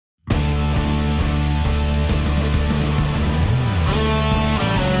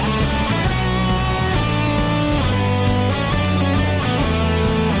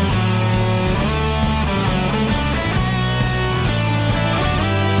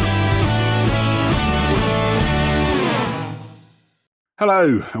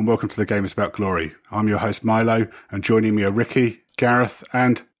Hello, and welcome to the Game is About Glory. I'm your host, Milo, and joining me are Ricky, Gareth,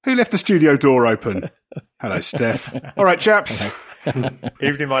 and who left the studio door open? Hello, Steph. All right, chaps.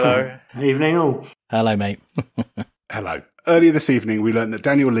 Evening, Milo. Evening, all. Hello, mate. Hello. Earlier this evening, we learned that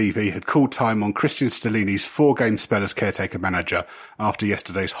Daniel Levy had called time on Christian Stellini's 4-game spell as caretaker manager after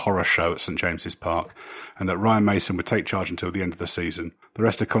yesterday's horror show at St James's Park, and that Ryan Mason would take charge until the end of the season. The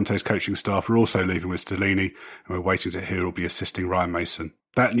rest of Conte's coaching staff are also leaving with Stellini, and we're waiting to hear who will be assisting Ryan Mason.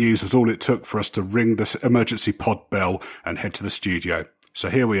 That news was all it took for us to ring the emergency pod bell and head to the studio. So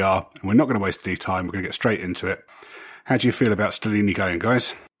here we are, and we're not going to waste any time. We're going to get straight into it. How do you feel about Stellini going,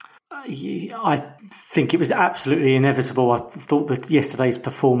 guys? I think it was absolutely inevitable. I thought that yesterday's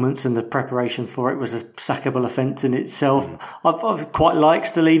performance and the preparation for it was a sackable offence in itself. I've quite liked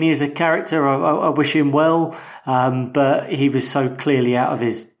Stellini as a character. I wish him well, but he was so clearly out of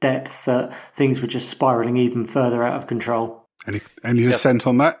his depth that things were just spiralling even further out of control. Any dissent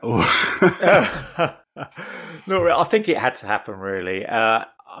on that? No, I think it had to happen, really. The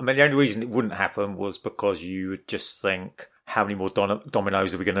only reason it wouldn't happen was because you would just think, how many more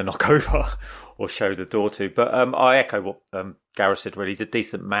dominoes are we going to knock over or show the door to? But I echo what Gareth said, really. He's a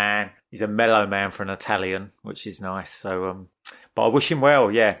decent man. He's a mellow man for an Italian, which is nice. So, but I wish him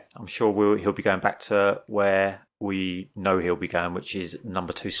well, yeah. I'm sure he'll be going back to where we know he'll be going, which is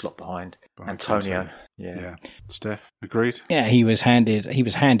number 2 slot behind Antonio. Yeah. Steph, agreed? Yeah, he was handed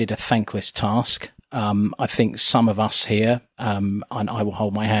a thankless task. I think some of us here, and I will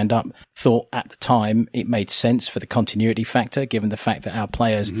hold my hand up, thought at the time it made sense for the continuity factor, given the fact that our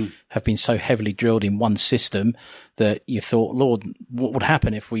players have been so heavily drilled in one system that you thought, Lord, what would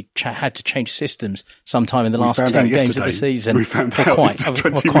happen if we had to change systems sometime in the last 10 games of the season? We found out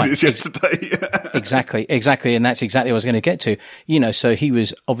 20 minutes yesterday. Exactly. And that's exactly what I was going to get to. So he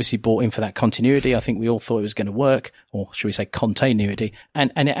was obviously brought in for that continuity. I think we all thought it was going to work, or should we say continuity,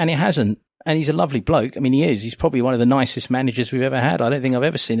 and it hasn't. And he's a lovely bloke. I mean, he is. He's probably one of the nicest managers we've ever had. I don't think I've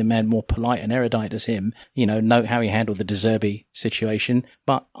ever seen a man more polite and erudite as him. Note how he handled the De Zerbi situation.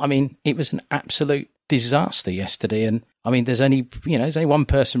 But, it was an absolute disaster yesterday. And, there's only one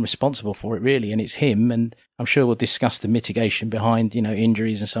person responsible for it, really, and it's him. And I'm sure we'll discuss the mitigation behind,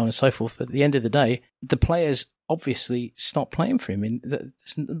 injuries and so on and so forth. But at the end of the day, the players obviously stopped playing for him.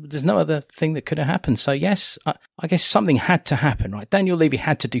 There's no other thing that could have happened. So yes, I guess something had to happen, right? Daniel Levy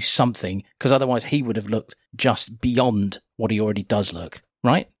had to do something, because otherwise he would have looked just beyond what he already does look,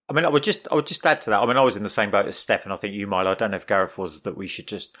 right? I would just add to that. I was in the same boat as Steph, and I think you, Milo. I don't know if Gareth was, that we should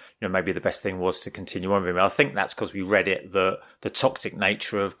just, maybe the best thing was to continue on with him. I think that's because we read it, the toxic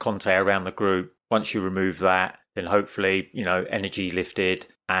nature of Conte around the group. Once you remove that, then hopefully, energy lifted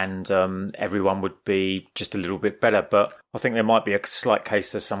and everyone would be just a little bit better. But I think there might be a slight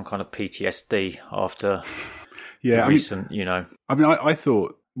case of some kind of PTSD after recent, I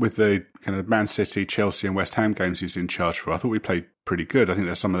thought with the kind of Man City, Chelsea and West Ham games he was in charge for, I thought we played pretty good. I think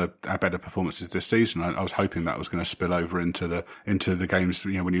there's some of our better performances this season. I was hoping that was going to spill over into the games,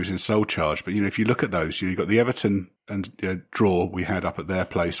 when he was in sole charge. But, if you look at those, you've got the Everton and draw we had up at their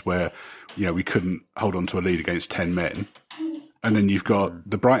place where, we couldn't hold on to a lead against 10 men. And then you've got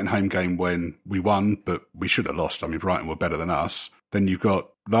the Brighton home game when we won, but we should have lost. Brighton were better than us. Then you've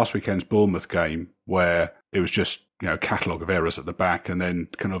got last weekend's Bournemouth game where it was just, a catalogue of errors at the back. And then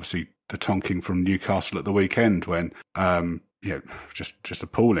obviously the tonking from Newcastle at the weekend when, just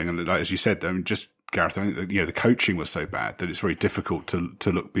appalling. And as you said, just Gareth, I think that, the coaching was so bad that it's very difficult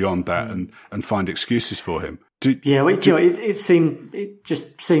to look beyond that and find excuses for him. It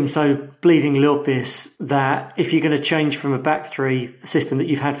just seems so bleedingly obvious that if you're going to change from a back 3 system that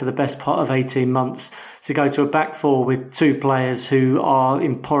you've had for the best part of 18 months to go to a back 4 with 2 players who are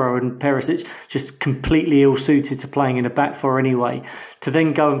in Porro and Perisic just completely ill-suited to playing in a back 4 anyway, to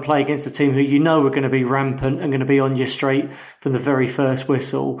then go and play against a team who are going to be rampant and going to be on you straight from the very first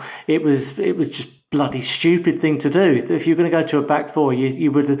whistle, it was just bloody stupid thing to do. If you're going to go to a back 4,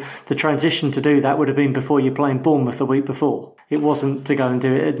 you would, the transition to do that would have been before you're playing Bournemouth the week before. It wasn't to go and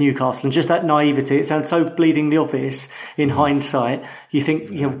do it at Newcastle. And just that naivety, it sounds so bleedingly obvious in hindsight. You think,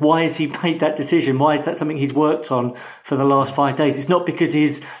 why has he made that decision? Why is that something he's worked on for the last 5 days? It's not because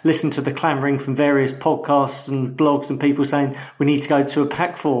he's listened to the clamouring from various podcasts and blogs and people saying we need to go to a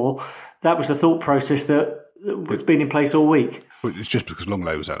back 4. That was the thought process that's been in place all week. Well, it's just because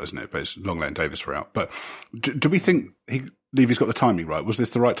Longley was out, isn't it? But Longley and Davis were out. But do we think Levy's got the timing right? Was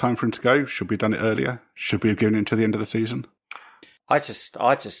this the right time for him to go? Should we have done it earlier? Should we have given him to the end of the season? I just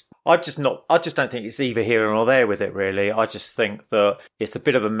don't think it's either here or there with it, really. I just think that it's a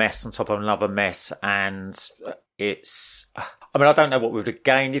bit of a mess on top of another mess, and I mean, I don't know what we would have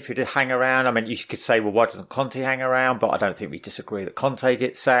gained if he'd hang around. I mean, you could say, well, why doesn't Conte hang around? But I don't think we disagree that Conte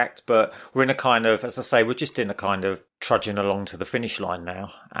gets sacked. But we're in a kind of, as I say, we're just in a kind of trudging along to the finish line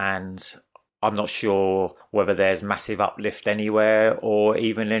now. And I'm not sure whether there's massive uplift anywhere or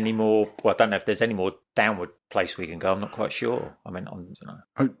even any more. Well, I don't know if there's any more downward place we can go. I'm not quite sure. I mean,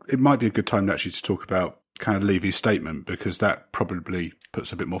 it might be a good time actually to talk about kind of Levy's statement, because that probably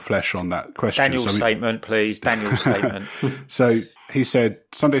puts a bit more flesh on that question. Daniel's statement, please. Daniel's statement. So he said,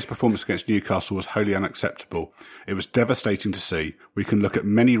 Sunday's performance against Newcastle was wholly unacceptable. It was devastating to see. We can look at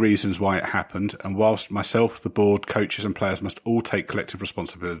many reasons why it happened, and whilst myself, the board, coaches and players must all take collective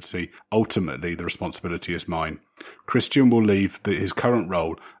responsibility, ultimately the responsibility is mine. Christian will leave his current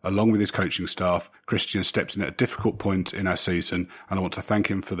role along with his coaching staff. Christian stepped in at a difficult point in our season, and I want to thank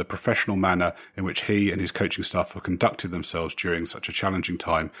him for the professional manner in which he and his coaching staff have conducted themselves during such a challenging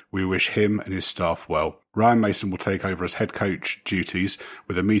time. We wish him and his staff well. Ryan Mason will take over as head coach duties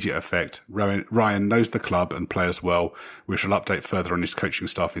with immediate effect. Ryan knows the club and players well. We shall update further on his coaching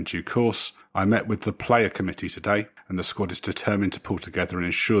staff in due course. I met with the player committee today, and the squad is determined to pull together and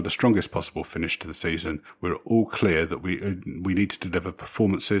ensure the strongest possible finish to the season. We're all clear that we need to deliver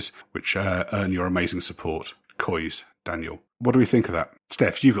performances which earn your amazing support. Coys, Daniel. What do we think of that?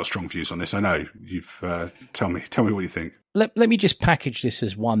 Steph, you've got strong views on this. I know. Tell me what you think. Let me just package this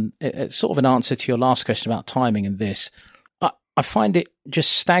as one, sort of an answer to your last question about timing and this. I find it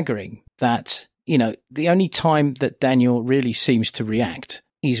just staggering that, the only time that Daniel really seems to react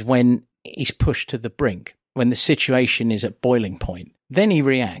is when he's pushed to the brink, when the situation is at boiling point. Then he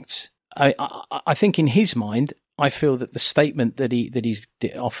reacts. I think in his mind, I feel that the statement that he's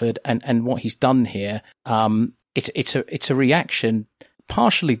offered and what he's done here, it's a reaction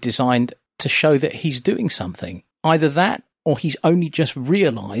partially designed to show that he's doing something. Either that, or he's only just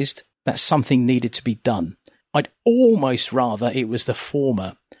realised that something needed to be done. I'd almost rather it was the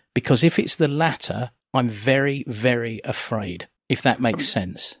former, because if it's the latter, I'm very, very afraid, if that makes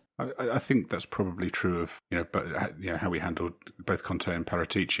sense. I think that's probably true of, how we handled both Conte and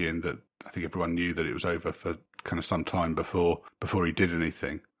Paratici, and that I think everyone knew that it was over for kind of some time before he did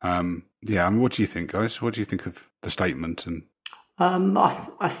anything. What do you think, guys? What do you think of the statement? And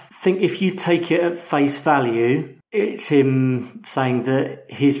I think if you take it at face value, it's him saying that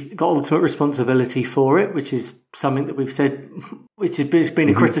he's got ultimate responsibility for it, which is something that we've said, which has been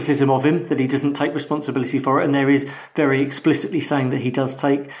a criticism of him, that he doesn't take responsibility for it. And there is very explicitly saying that he does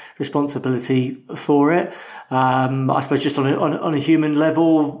take responsibility for it. I suppose just on a human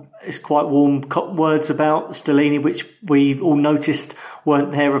level, it's quite warm words about Stellini, which we've all noticed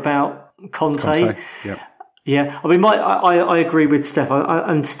weren't there about Conte. Yeah. Yeah, I mean, I agree with Steph,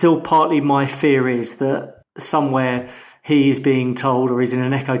 and still partly my fear is that somewhere he is being told, or he's in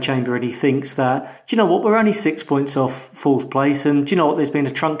an echo chamber, and he thinks that, do you know what, we're only 6 points off fourth place, and do you know what, there's been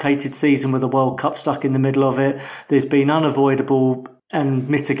a truncated season with the World Cup stuck in the middle of it. There's been unavoidable and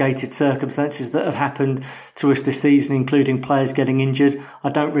mitigated circumstances that have happened to us this season, including players getting injured. I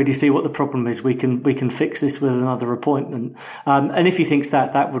don't really see what the problem is. We can fix this with another appointment. And if he thinks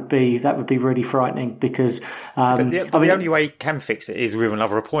that would be really frightening, because the only way he can fix it is with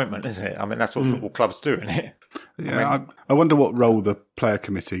another appointment, isn't it? I mean, that's what football clubs do, isn't it? Yeah, I wonder what role the player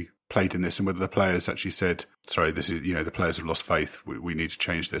committee played in this, and whether the players actually said, sorry, this is, the players have lost faith, we need to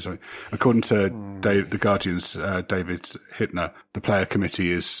change this. I mean, according to the Guardian's David Hittner, the player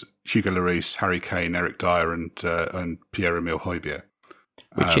committee is Hugo Lloris, Harry Kane, Eric Dyer and Pierre-Emile Højbjerg.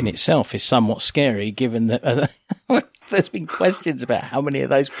 Which in itself is somewhat scary, given that there's been questions about how many of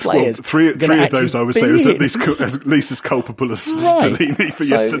those players. Well, three of those, I would say, was at least as culpable as Stellini for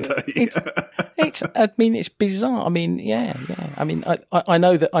yesterday. It's bizarre. I mean, yeah. I mean, I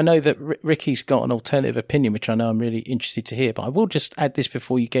know that Ricky's got an alternative opinion, which I know I'm really interested to hear. But I will just add this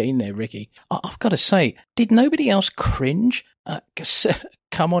before you get in there, Ricky. I've got to say, did nobody else cringe?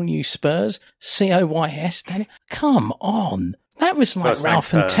 Come on, you Spurs! COYS, Daniel. Come on. That was like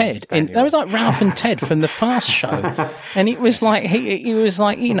Ralph and Ted. That was like Ralph and Ted from the Fast Show, and it was like he was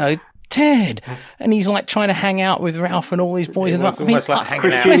like, Ted, and he's like trying to hang out with Ralph and all these boys. And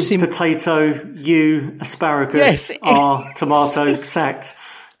Christian, potato, you, asparagus, tomato, sacked.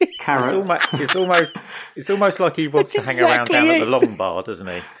 Carrot. It's almost like he wants to hang around down at the Long Bar, doesn't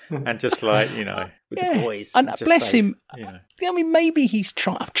he? And just like, with the boys. And bless him. I mean, maybe he's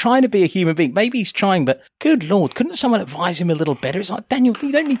trying to be a human being. Maybe he's trying, but good Lord, couldn't someone advise him a little better? It's like, Daniel,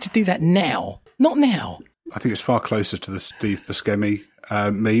 you don't need to do that now. Not now. I think it's far closer to the Steve Buscemi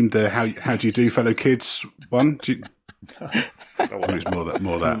meme, the how do you do, fellow kids one. I think it's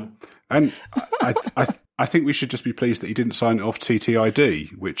more that. And I think we should just be pleased that he didn't sign it off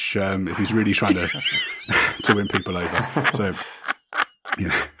TTID, which if he's really trying to to win people over. So, you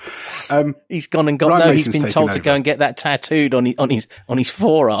know. He's gone and got. No, he's been told to go and get that tattooed on his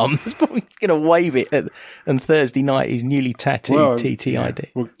forearm. He's probably going to wave it on Thursday night. His newly tattooed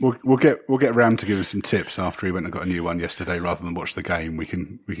TTID. Yeah. We'll get Ram to give us some tips after he went and got a new one yesterday. Rather than watch the game, we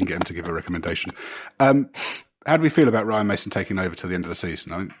can get him to give a recommendation. How do we feel about Ryan Mason taking over till the end of the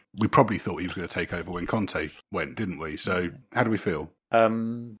season? I mean, we probably thought he was going to take over when Conte went, didn't we? So how do we feel? I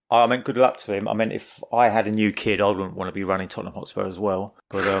mean, good luck to him. I mean, if I had a new kid, I wouldn't want to be running Tottenham Hotspur as well.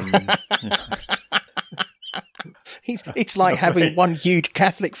 But it's like having one huge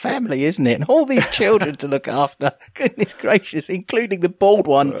Catholic family, isn't it? And all these children to look after. Goodness gracious, including the bald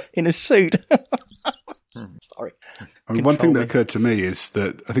one in a suit. Sorry. I mean, one thing that occurred to me is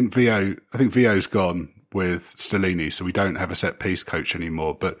that I think Vio's gone with Stellini, so we don't have a set piece coach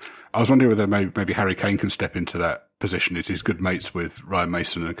anymore. But I was wondering whether maybe Harry Kane can step into that position. He's good mates with Ryan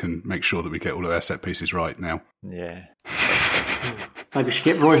Mason and can make sure that we get all of our set pieces right now. Yeah. Maybe we should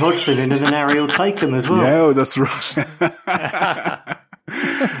get Roy Hodgson in and then Harry will take them as well. Yeah, that's right.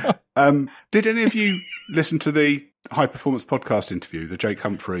 Did any of you listen to the High Performance Podcast interview, the Jake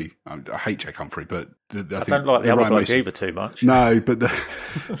Humphrey? I hate Jake Humphrey, but I don't like the other bloke either too much. No, but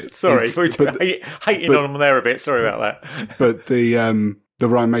sorry, hating on him there a bit. Sorry about that. But the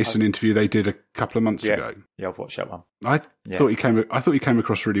Ryan Mason interview they did a couple of months ago. Yeah, I've watched that one. I thought he came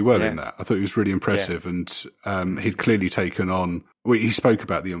across really well in that. I thought he was really impressive, and he'd clearly taken on. Well, he spoke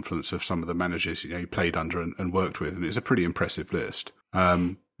about the influence of some of the managers he played under and worked with, and it's a pretty impressive list.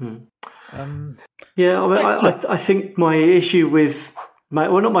 I think my issue with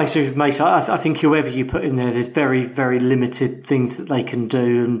not my issue with Mason. I think whoever you put in there, there's very, very limited things that they can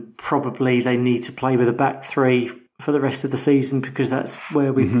do, and probably they need to play with a back three for the rest of the season because that's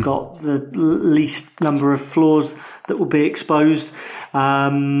where we've got the least number of flaws that will be exposed.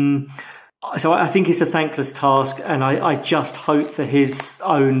 So I think it's a thankless task, and I just hope for his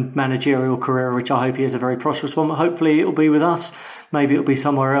own managerial career, which I hope he has a very prosperous one. Hopefully it'll be with us. Maybe it'll be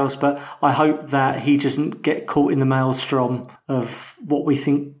somewhere else, but I hope that he doesn't get caught in the maelstrom of what we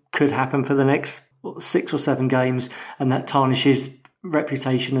think could happen for the next 6 or 7 games, and that tarnishes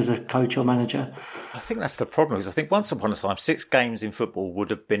reputation as a coach or manager. I think that's the problem, because I think once upon a time 6 games in football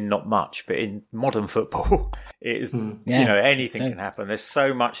would have been not much, but in modern football it is anything can happen. There's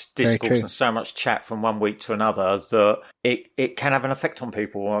so much discourse and so much chat from one week to another that it can have an effect on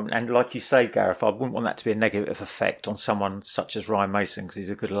people, and like you say, Gareth, I wouldn't want that to be a negative effect on someone such as Ryan Mason, because he's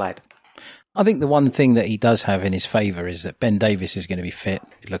a good lad. I think the one thing that he does have in his favour is that Ben Davies is going to be fit,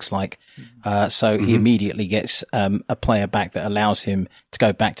 it looks like. So he immediately gets a player back that allows him to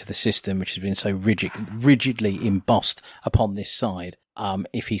go back to the system, which has been so rigidly embossed upon this side,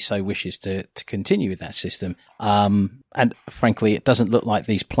 if he so wishes to continue with that system. And frankly, it doesn't look like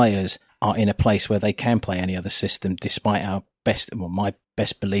these players are in a place where they can play any other system, despite my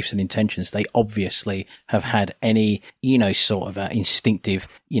best beliefs and intentions. They obviously have had any, sort of instinctive,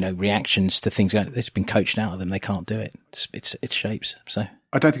 reactions to things that's been coached out of them. They can't do it. It's shapes. So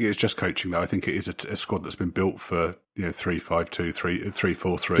I don't think it's just coaching though. I think it is a squad that's been built for 3-5-2,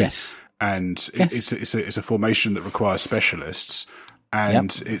 3-4-3. Yes. And it's a formation that requires specialists.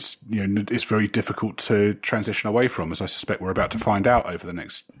 And it's very difficult to transition away from, as I suspect we're about to find out over the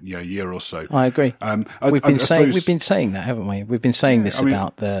next year or so. I agree. We've been saying that, haven't we? We've been saying this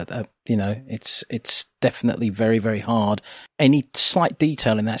about it's definitely very, very hard. Any slight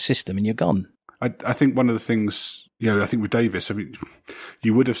detail in that system, and you're gone. I think one of the things, I think with Davis,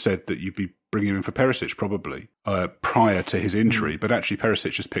 you would have said that you'd be bringing him in for Perisic probably prior to his injury, but actually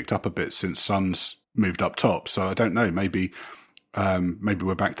Perisic has picked up a bit since Son's moved up top. So I don't know, maybe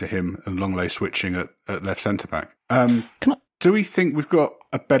we're back to him and Longley switching at left centre back. Do we think we've got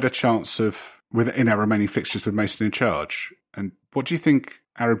a better chance in our remaining fixtures with Mason in charge? And what do you think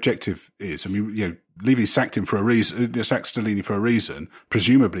our objective is? I mean, Levy sacked him for a reason, sacked Stellini for a reason,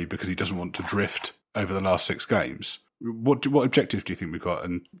 presumably because he doesn't want to drift over the last 6 games. What objective do you think we've got?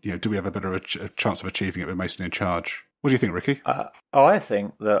 And do we have a better chance of achieving it with Mason in charge? What do you think, Ricky? I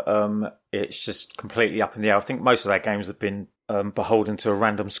think that it's just completely up in the air. I think most of our games have been beholden to a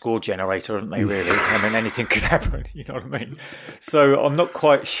random score generator, aren't they, really? I mean, anything could happen, you know what I mean? So I'm not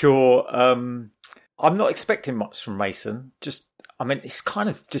quite sure. I'm not expecting much from Mason. It's kind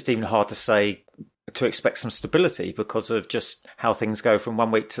of just even hard to say to expect some stability because of just how things go from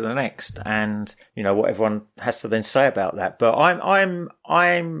one week to the next, and what everyone has to then say about that. But I'm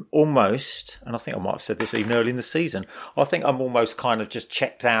almost, and I think I might have said this even early in the season, I think I'm almost kind of just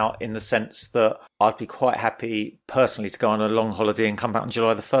checked out in the sense that I'd be quite happy personally to go on a long holiday and come back on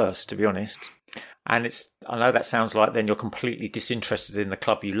July the 1st, to be honest. And I know that sounds like then you're completely disinterested in the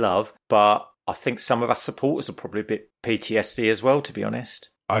club you love, but I think some of us supporters are probably a bit PTSD as well, to be honest.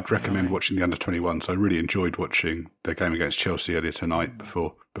 I'd recommend watching the under-21s. I really enjoyed watching their game against Chelsea earlier tonight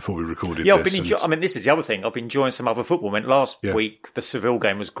before we recorded this. I mean, this is the other thing. I've been enjoying some other football. I mean, last week, the Seville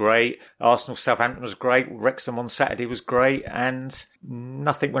game was great. Arsenal-Southampton was great. Wrexham on Saturday was great. And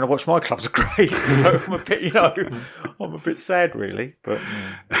nothing when I watch my clubs are great. So I'm a bit, I'm a bit sad, really. But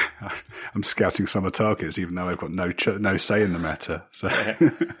I'm scouting summer targets, even though I've got no say in the matter. So...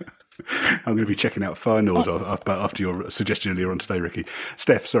 I'm going to be checking out finals after your suggestion earlier on today, Ricky.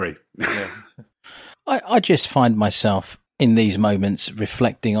 Steph, sorry. Yeah. I just find myself in these moments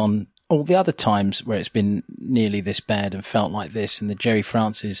reflecting on all the other times where it's been nearly this bad and felt like this, and the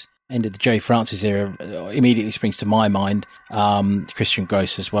end of the Jerry Francis era immediately springs to my mind. Christian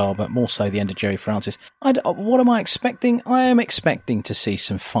Gross as well, but more so the end of Jerry Francis. What am I expecting? I am expecting to see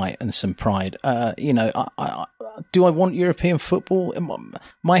some fight and some pride. Do I want European football?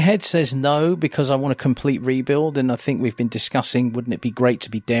 My head says no, because I want a complete rebuild, and I think we've been discussing, wouldn't it be great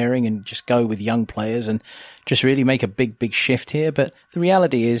to be daring and just go with young players and just really make a big shift here? But the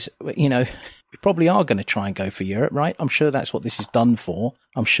reality is, we probably are going to try and go for Europe, right? I'm sure that's what this is done for.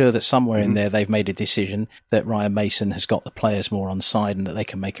 I'm sure that somewhere in there they've made a decision that Ryan Mason has got the players more on side and that they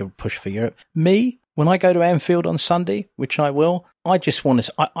can make a push for Europe. Me, when I go to Anfield on Sunday, which I will, I just want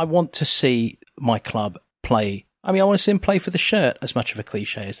to, I want to see my club play. I mean, I want to see him play for the shirt, as much of a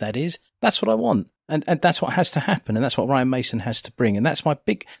cliche as that is. That's what I want. And that's what has to happen. And that's what Ryan Mason has to bring. And that's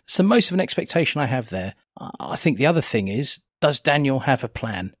it's the most of an expectation I have there. I think the other thing is, does Daniel have a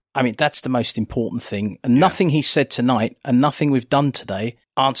plan? I mean, that's the most important thing. And nothing he said tonight and nothing we've done today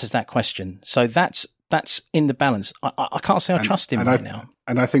answers that question. So that's in the balance. I can't say I trust him right now.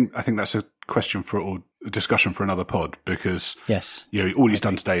 And I think that's a question or a discussion for another pod, because all he's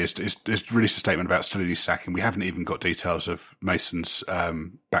done today is released a statement about Stellini's sacking. We haven't even got details of Mason's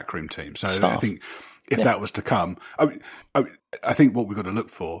backroom team. So I think if that was to come, I think what we've got to look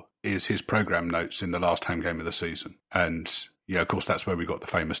for is his programme notes in the last home game of the season. And of course, that's where we got the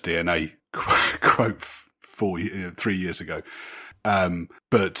famous DNA quote 3 years ago.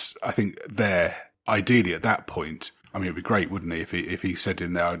 But I think ideally at that point, I mean, it'd be great, wouldn't it, if he said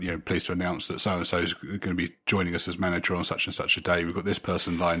in there, pleased to announce that so-and-so is going to be joining us as manager on such and such a day. We've got this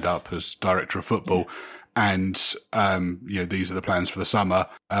person lined up as director of football, and these are the plans for the summer.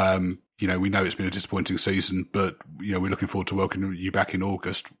 We know it's been a disappointing season, but we're looking forward to welcoming you back in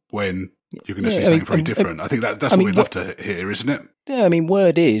August when you're going to see something very different. I think that's what we'd love to hear, isn't it? Yeah, I mean,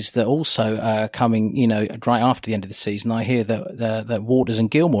 word is that also coming, right after the end of the season, I hear that Waters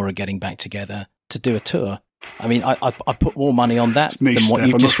and Gilmore are getting back together to do a tour. I mean, I put more money on that than what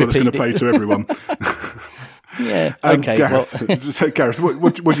you've just repeated. I'm not sure it's going to play to everyone. Yeah. Okay. Gareth,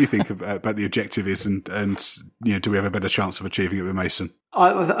 what do you think about the objective is, and do we have a better chance of achieving it with Mason?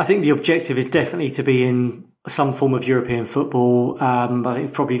 I think the objective is definitely to be in some form of European football. I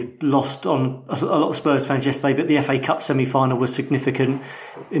think probably lost on a lot of Spurs fans yesterday, but the FA Cup semi-final was significant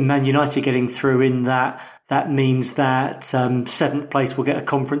in Man United getting through. In that means that 7th place will get a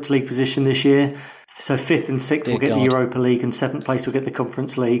Conference League position this year. So 5th and 6th will get the Europa League, and 7th place will get the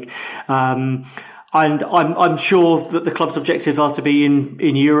Conference League. And I'm sure that the club's objectives are to be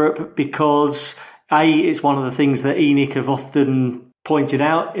in Europe, because it's one of the things that ENIC have often pointed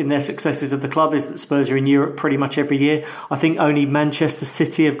out in their successes of the club is that Spurs are in Europe pretty much every year. I think only Manchester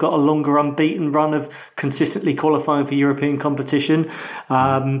City have got a longer unbeaten run of consistently qualifying for European competition. So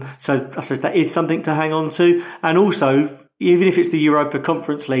I suppose that is something to hang on to. And also, even if it's the Europa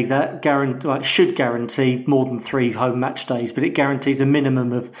Conference League, that should guarantee more than 3 home match days, but it guarantees a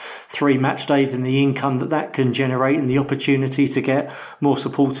minimum of 3 match days, and the income that can generate and the opportunity to get more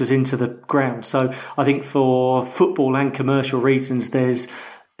supporters into the ground. So I think for football and commercial reasons,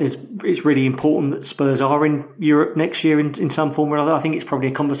 it's really important that Spurs are in Europe next year in some form or other. I think it's probably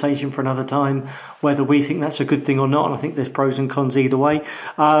a conversation for another time whether we think that's a good thing or not, and I think there's pros and cons either way.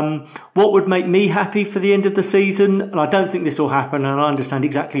 What would make me happy for the end of the season, and I don't think this will happen, and I understand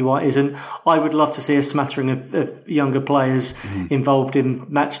exactly why it isn't, I would love to see a smattering of younger players involved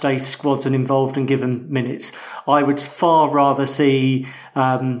in match day squads and involved and given minutes. I would far rather see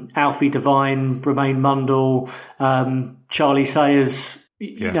Alfie Devine, Romain Mundell, Charlie Sayers,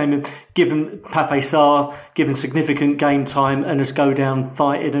 given Pape Sarr, given significant game time, and us go down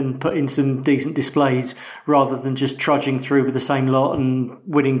fighting and put in some decent displays, rather than just trudging through with the same lot and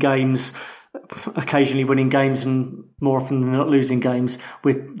winning games occasionally winning games and more often than not losing games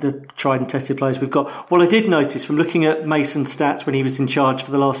with the tried and tested players we've got. Well, I did notice from looking at Mason's stats when he was in charge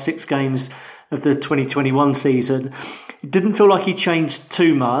for the last 6 games of the 2021 season, it didn't feel like he changed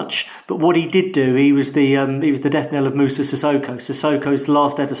too much, but what he did do, he was the death knell of Moussa Sissoko. Sissoko's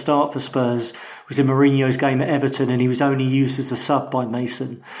last ever start for Spurs was in Mourinho's game at Everton, and he was only used as a sub by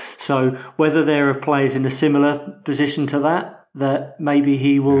Mason. So whether there are players in a similar position to that maybe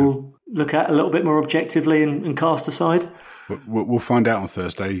he will look at a little bit more objectively and cast aside. We'll find out on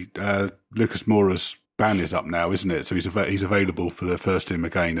Thursday. Lucas Moura's ban is up now, isn't it? So he's available for the first team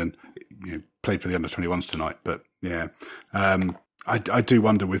again, and played for the under-21s tonight. But yeah, I do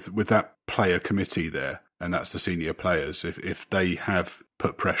wonder with that player committee there, and that's the senior players. If they have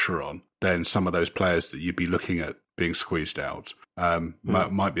put pressure on, then some of those players that you'd be looking at being squeezed out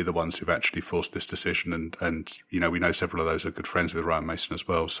might be the ones who've actually forced this decision. And we know several of those are good friends with Ryan Mason as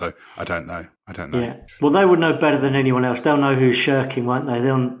well. So I don't know. Yeah. Well, they would know better than anyone else. They'll know who's shirking, won't they?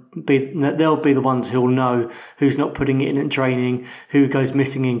 They'll be the ones who'll know who's not putting it in training, who goes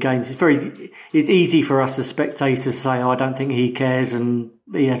missing in games. It's easy for us as spectators to say, I don't think he cares and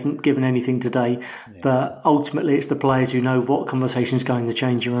he hasn't given anything today. Yeah. But ultimately, it's the players who know what conversation's going in the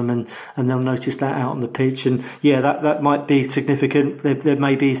changing room, and they'll notice that out on the pitch. And yeah, that might be significant. There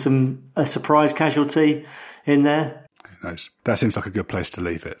may be a surprise casualty in there. Who knows? That seems like a good place to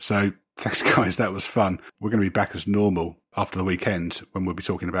leave it. So thanks, guys. That was fun. We're going to be back as normal after the weekend when we'll be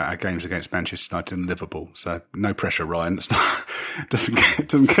talking about our games against Manchester United and Liverpool. So no pressure, Ryan. Doesn't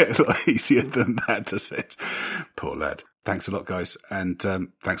get a lot easier than that, does it? Poor lad. Thanks a lot, guys. And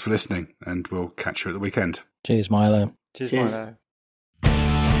thanks for listening. And we'll catch you at the weekend. Cheers, Milo. Cheers. Milo.